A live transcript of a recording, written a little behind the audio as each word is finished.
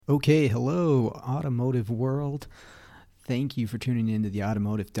Okay, hello, automotive world. Thank you for tuning into the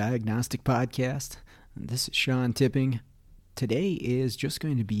Automotive Diagnostic Podcast. This is Sean Tipping. Today is just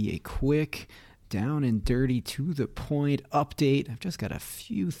going to be a quick, down and dirty, to the point update. I've just got a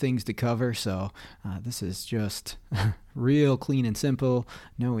few things to cover, so this is just real clean and simple.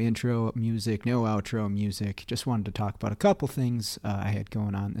 No intro music, no outro music. Just wanted to talk about a couple things I had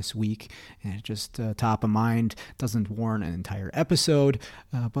going on this week, and just top of mind. Doesn't warrant an entire episode,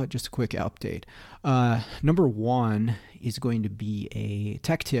 but just a quick update. Number one is going to be a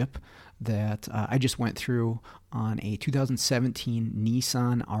tech tip that I just went through on a 2017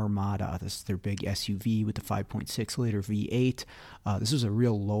 Nissan Armada. This is their big SUV with the 5.6 liter V8. This was a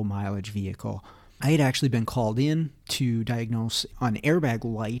real low mileage vehicle. I had actually been called in to diagnose an airbag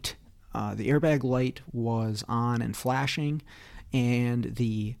light. The airbag light was on and flashing, and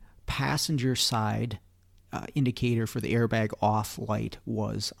the passenger side indicator for the airbag off light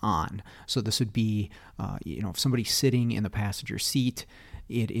was on. So this would be, if somebody's sitting in the passenger seat,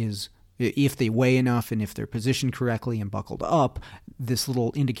 it is, if they weigh enough and if they're positioned correctly and buckled up, this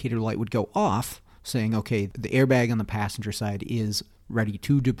little indicator light would go off, saying, okay, the airbag on the passenger side is ready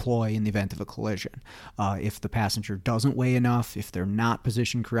to deploy in the event of a collision. If the passenger doesn't weigh enough, if they're not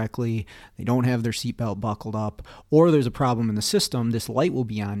positioned correctly, they don't have their seatbelt buckled up, or there's a problem in the system, this light will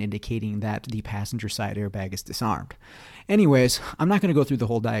be on indicating that the passenger side airbag is disarmed. Anyways, I'm not going to go through the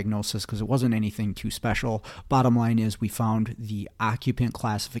whole diagnosis because it wasn't anything too special. Bottom line is we found the occupant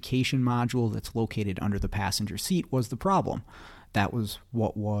classification module that's located under the passenger seat was the problem. That was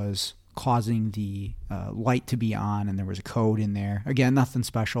what was causing the light to be on, and there was a code in there. Again, nothing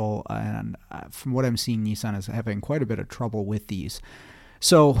special, and from what I'm seeing, Nissan is having quite a bit of trouble with these.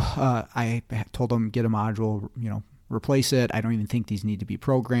 So I told them, get a module, replace it. I don't even think these need to be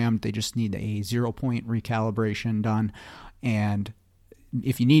programmed. They just need a 0-point recalibration done, and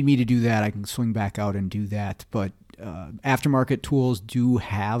if you need me to do that, I can swing back out and do that, but aftermarket tools do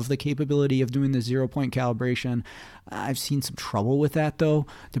have the capability of doing the 0-point calibration. I've seen some trouble with that, though,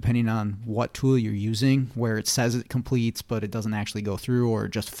 depending on what tool you're using, where it says it completes, but it doesn't actually go through, or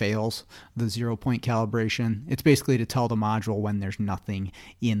it just fails the 0-point calibration. It's basically to tell the module when there's nothing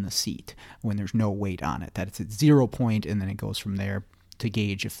in the seat, when there's no weight on it, that it's at 0 point, and then it goes from there to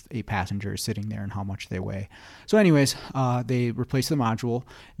gauge if a passenger is sitting there and how much they weigh. So anyways, they replace the module,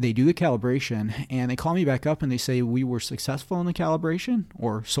 they do the calibration, and they call me back up and they say, we were successful in the calibration,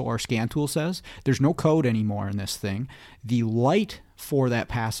 or so our scan tool says. There's no code anymore in this thing. The light for that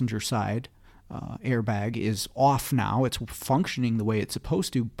passenger side airbag is off now. It's functioning the way it's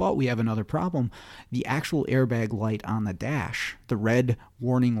supposed to, but we have another problem. The actual airbag light on the dash, the red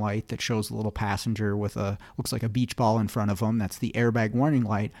warning light that shows the little passenger with looks like a beach ball in front of them, that's the airbag warning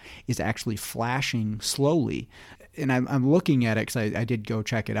light, is actually flashing slowly. And I'm looking at it because I did go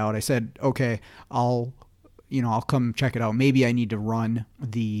check it out. I said, okay, I'll come check it out. Maybe I need to run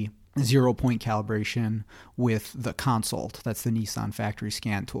the 0-point calibration with the Consult. That's the Nissan factory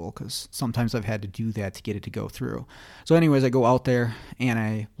scan tool, because sometimes I've had to do that to get it to go through. So anyways, I go out there and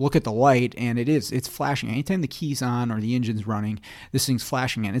I look at the light, and it's flashing. Anytime the key's on or the engine's running, this thing's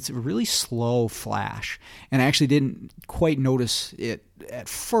flashing, and it's a really slow flash. And I actually didn't quite notice it at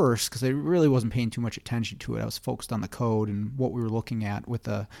first because I really wasn't paying too much attention to it. I was focused on the code and what we were looking at with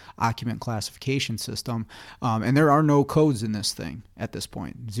the occupant classification system. And there are no codes in this thing at this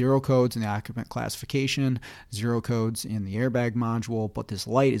point. 0 codes in the occupant classification, 0 codes in the airbag module, but this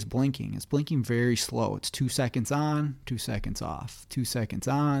light is blinking. It's blinking very slow. It's 2 seconds on, 2 seconds off, 2 seconds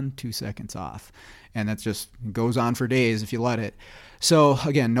on, 2 seconds off. And that just goes on for days if you let it. So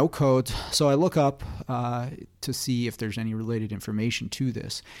again, no codes. So I look up to see if there's any related information to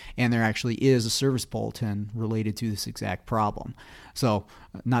this. And there actually is a service bulletin related to this exact problem. So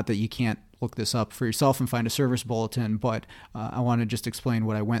not that you can't look this up for yourself and find a service bulletin, but I want to just explain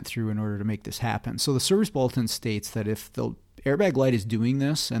what I went through in order to make this happen. So the service bulletin states that if the airbag light is doing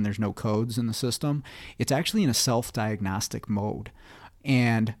this and there's no codes in the system, it's actually in a self-diagnostic mode.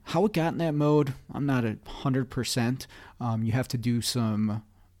 And how it got in that mode, I'm not 100%. You have to do some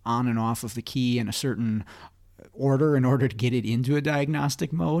on and off of the key in a certain order in order to get it into a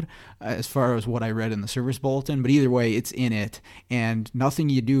diagnostic mode, as far as what I read in the service bulletin. But either way, it's in it, and nothing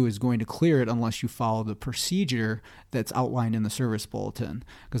you do is going to clear it unless you follow the procedure that's outlined in the service bulletin,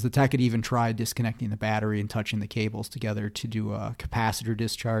 because the tech had even tried disconnecting the battery and touching the cables together to do a capacitor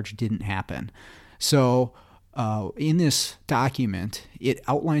discharge. Didn't happen. So in this document, it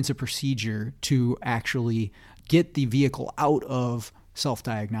outlines a procedure to actually get the vehicle out of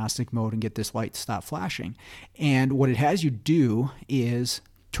self-diagnostic mode and get this light to stop flashing. And what it has you do is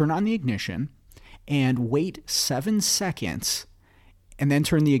turn on the ignition and wait 7 seconds and then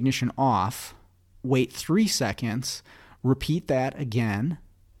turn the ignition off, wait 3 seconds, repeat that again.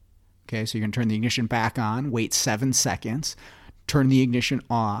 Okay, so you're going to turn the ignition back on, wait 7 seconds, turn the ignition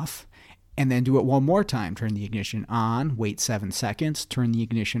off, and then do it one more time. Turn the ignition on, wait 7 seconds, turn the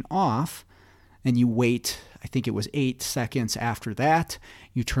ignition off, and you wait, I think it was 8 seconds after that.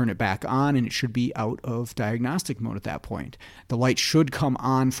 You turn it back on, and it should be out of diagnostic mode at that point. The light should come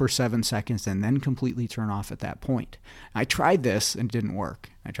on for 7 seconds and then completely turn off at that point. I tried this and it didn't work.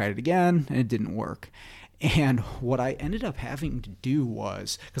 I tried it again and it didn't work. And what I ended up having to do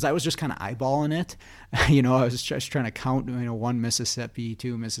was, because I was just kind of eyeballing it, I was just trying to count, 1 Mississippi,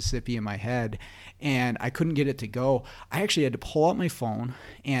 2 Mississippi in my head, and I couldn't get it to go. I actually had to pull out my phone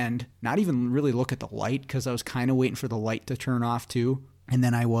and not even really look at the light, because I was kind of waiting for the light to turn off too. And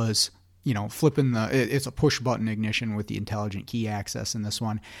then I was flipping it's a push button ignition with the intelligent key access in this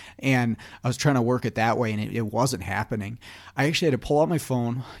one. And I was trying to work it that way, and it wasn't happening. I actually had to pull out my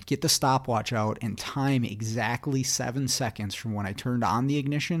phone, get the stopwatch out, and time exactly 7 seconds from when I turned on the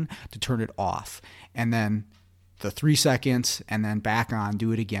ignition to turn it off. And then the 3 seconds, and then back on,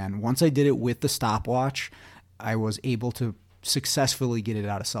 do it again. Once I did it with the stopwatch, I was able to successfully get it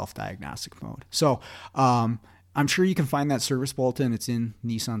out of self-diagnostic mode. So, I'm sure you can find that service bulletin. It's in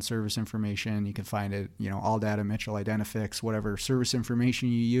Nissan service information. You can find it, ALLDATA, Mitchell, Identifix, whatever service information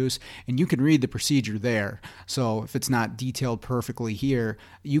you use, and you can read the procedure there. So if it's not detailed perfectly here,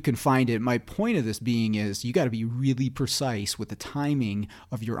 you can find it. My point of this being is you got to be really precise with the timing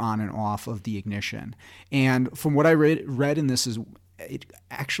of your on and off of the ignition. And from what I read in this, is it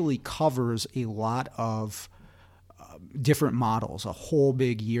actually covers a lot of different models, a whole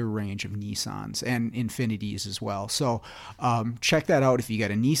big year range of Nissans and Infinitis as well. So check that out. If you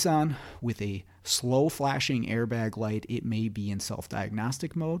got a Nissan with a slow flashing airbag light, it may be in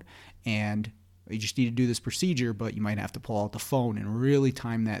self-diagnostic mode, and you just need to do this procedure, but you might have to pull out the phone and really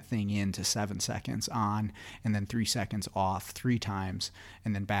time that thing in to 7 seconds on, and then 3 seconds off 3 times,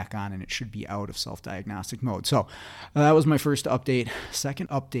 and then back on, and it should be out of self-diagnostic mode. So that was my first update. Second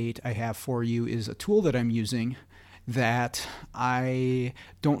update I have for you is a tool that I'm using that I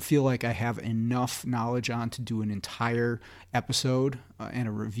don't feel like I have enough knowledge on to do an entire episode and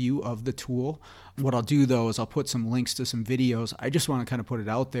a review of the tool. What I'll do, though, is I'll put some links to some videos. I just want to kind of put it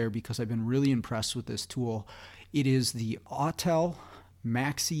out there because I've been really impressed with this tool. It is the Autel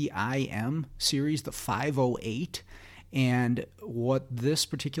Maxi IM series, the 508. And what this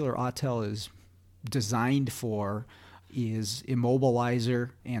particular Autel is designed for is immobilizer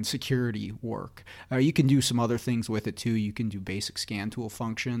and security work. You can do some other things with it too. You can do basic scan tool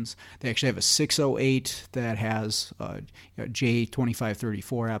functions. They actually have a 608 that has a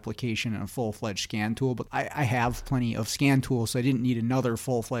J2534 application and a full-fledged scan tool, but I have plenty of scan tools, so I didn't need another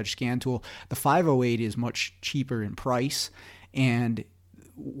full-fledged scan tool. The 508 is much cheaper in price, and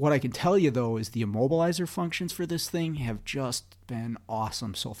what I can tell you, though, is the immobilizer functions for this thing have just been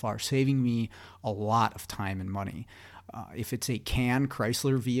awesome so far, saving me a lot of time and money. If it's a CAN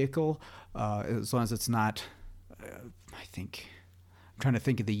Chrysler vehicle, as long as it's not, I'm trying to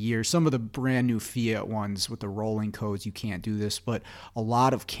think of the year. Some of the brand new Fiat ones with the rolling codes, you can't do this, but a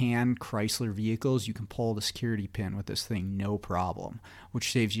lot of CAN Chrysler vehicles, you can pull the security pin with this thing, no problem,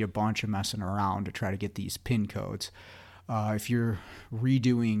 which saves you a bunch of messing around to try to get these pin codes. If you're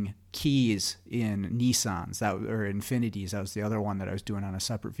redoing keys in Nissans or Infinitis, that was the other one that I was doing on a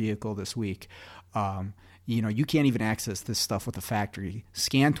separate vehicle this week. You can't even access this stuff with the factory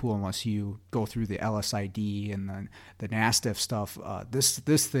scan tool unless you go through the LSID and the NASTIF stuff.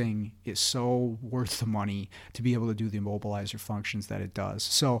 This thing is so worth the money to be able to do the immobilizer functions that it does.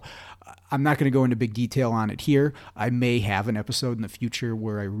 So I'm not going to go into big detail on it here. I may have an episode in the future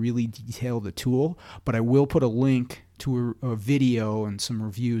where I really detail the tool, but I will put a link to a video and some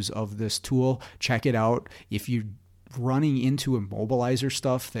reviews of this tool. Check it out. If you're running into immobilizer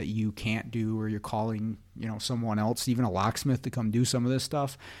stuff that you can't do, or you're calling, someone else, even a locksmith, to come do some of this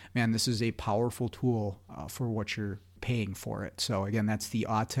stuff, man, this is a powerful tool for what you're paying for it. So again, that's the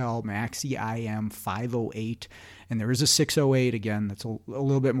Autel Maxi IM 508, and there is a 608. Again, that's a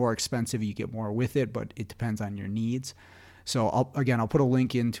little bit more expensive. You get more with it, but it depends on your needs. So I'll put a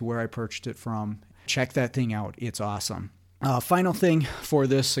link into where I purchased it from. Check that thing out. It's awesome. Final thing for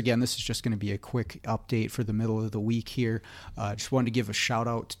this, again, this is just going to be a quick update for the middle of the week here. Just wanted to give a shout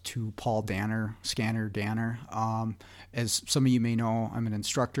out to Paul Danner, Scanner Danner. As some of you may know, I'm an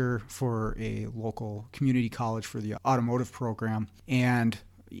instructor for a local community college for the automotive program. And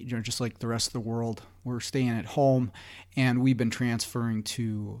just like the rest of the world, we're staying at home, and we've been transferring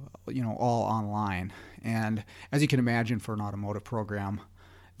to, all online. And as you can imagine, for an automotive program,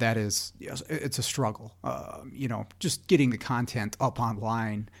 that is, yes, it's a struggle. Just getting the content up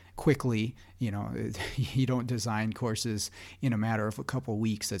online quickly. You don't design courses in a matter of a couple of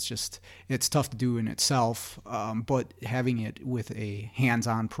weeks. It's tough to do in itself. But having it with a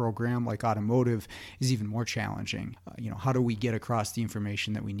hands-on program like automotive is even more challenging. How do we get across the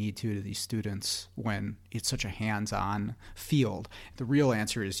information that we need to these students when it's such a hands-on field? The real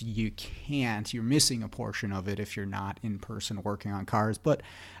answer is you can't. You're missing a portion of it if you're not in person working on cars, but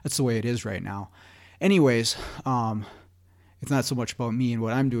that's the way it is right now. Anyways, it's not so much about me and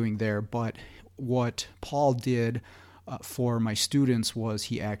what I'm doing there, but what Paul did for my students was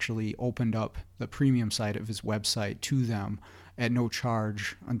he actually opened up the premium side of his website to them at no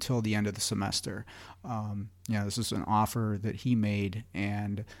charge until the end of the semester. This is an offer that he made,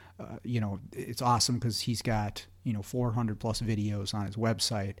 and it's awesome because he's got 400 plus videos on his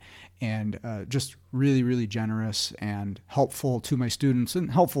website, and just really, really generous and helpful to my students,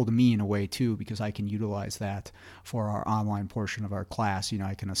 and helpful to me in a way too, because I can utilize that for our online portion of our class.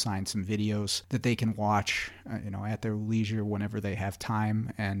 I can assign some videos that they can watch at their leisure whenever they have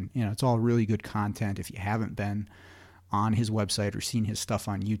time, and it's all really good content. If you haven't been on his website or seen his stuff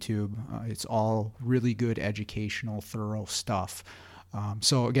on YouTube, it's all really good, educational, thorough stuff.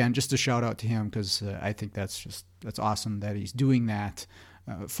 So again, just a shout out to him, because I think that's awesome that he's doing that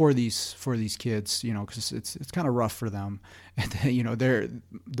for these kids, because it's kind of rough for them. And they're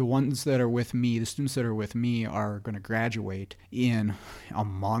the ones that are with me, the students that are with me are going to graduate in a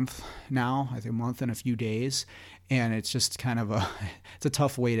month now, I think a month and a few days. And it's just kind of it's a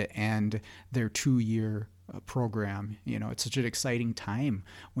tough way to end their 2-year program. It's such an exciting time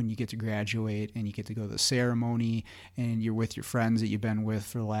when you get to graduate and you get to go to the ceremony and you're with your friends that you've been with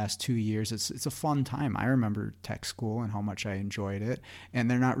for the last 2 years. It's a fun time. I remember tech school and how much I enjoyed it, and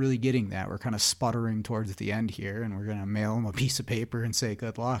they're not really getting that. We're kind of sputtering towards the end here, and we're going to mail them a piece of paper and say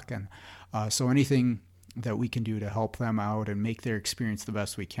good luck. And so anything that we can do to help them out and make their experience the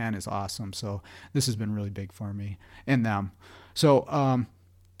best we can is awesome. So this has been really big for me and them. So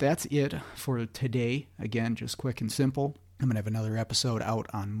that's it for today. Again, just quick and simple. I'm going to have another episode out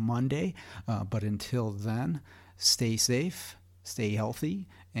on Monday. But until then, stay safe, stay healthy,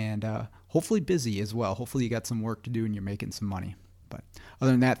 and hopefully busy as well. Hopefully you got some work to do and you're making some money. But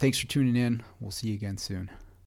other than that, thanks for tuning in. We'll see you again soon.